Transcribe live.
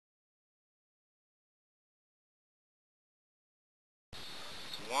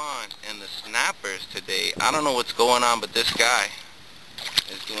twon and the snappers today. I don't know what's going on, but this guy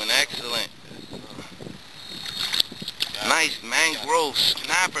is doing excellent. Nice mangrove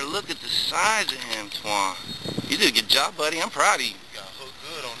snapper. Look at the size of him, twon. You did a good job, buddy. I'm proud of you. You got hooked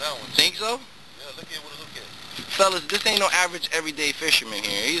good on that one. Think so? Yeah, look at what it look at. Fellas, this ain't no average everyday fisherman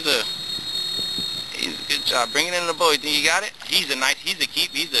here. He's a good job. Bring it in the boat. You think you got it? He's a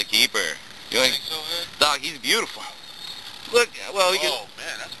keeper. You think so, man? Dog, he's beautiful. Look, well, oh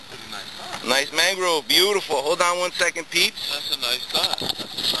man, that's a pretty nice size. Nice mangrove, beautiful. Hold on 1 second, peeps. That's a nice size.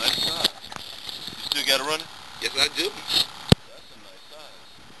 That's a nice size. You still got it running? Yes, I do. That's a nice size.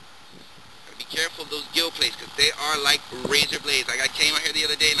 Gotta be careful of those gill plates, because they are like razor blades. Like I came out here the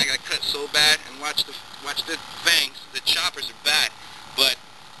other day and I got cut so bad, and watch the fangs. The choppers are bad. But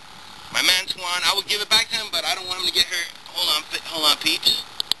my man twon, I would give it back to him, but I don't want him to get hurt. Hold on, peeps.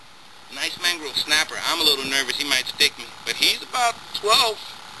 Nice mangrove snapper. I'm a little nervous. He might stick me. But he's about 12.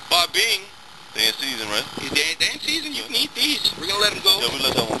 Bing. They in season, right? They in season. You can eat these. We're going to let him go. Yeah, we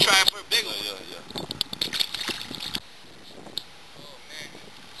let that one try it for a big one. Yeah. Oh, man.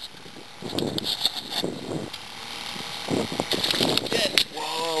 Yes.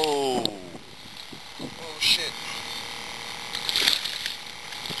 Whoa. Oh, shit.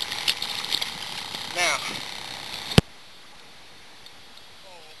 Now.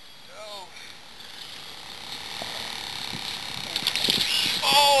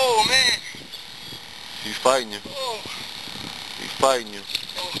 Oh, man. He's fighting you. Oh. He's fighting you.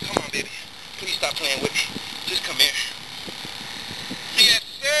 Oh, come on, baby. Please stop playing with me. Just come here. Yes,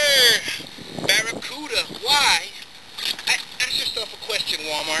 sir. Barracuda. Why? Ask yourself a question,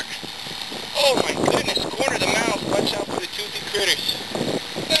 Walmart. Oh, my goodness. Corner of the mouth. Watch out for the toothy critters.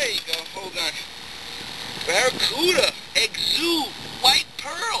 There you go. Hold on. Barracuda. Exude. White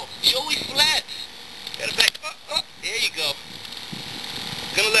pearl. Joey Flats. Got it back. Oh, there you go.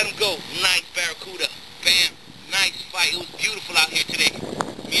 Gonna let him go. Nice barracuda. Bam. Nice fight. It was beautiful out here today.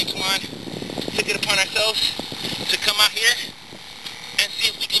 Me and twon took it upon ourselves to come out here and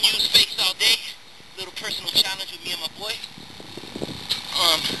see if we can use fakes all day. Little personal challenge with me and my boy.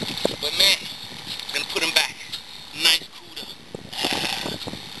 But man, gonna put him back. Nice cuda.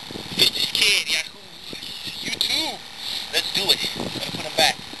 Fish's kid, Yahoo. You too. Let's do it. Gonna put him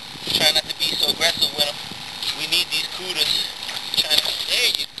back. Try not to be so aggressive with him. We need these cudas.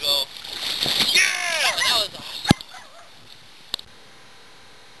 There you go. Yeah! That was awesome.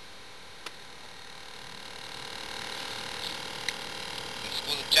 In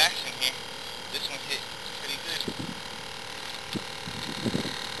School of Jackson here. This one hit pretty good.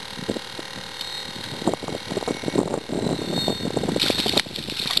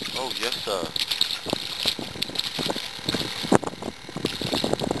 Oh, yes, sir.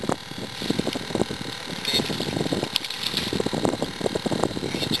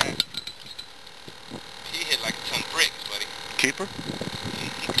 Keeper?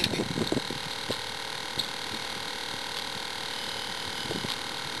 He could be.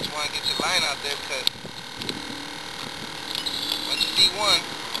 Just want to get your line out there because once you see one,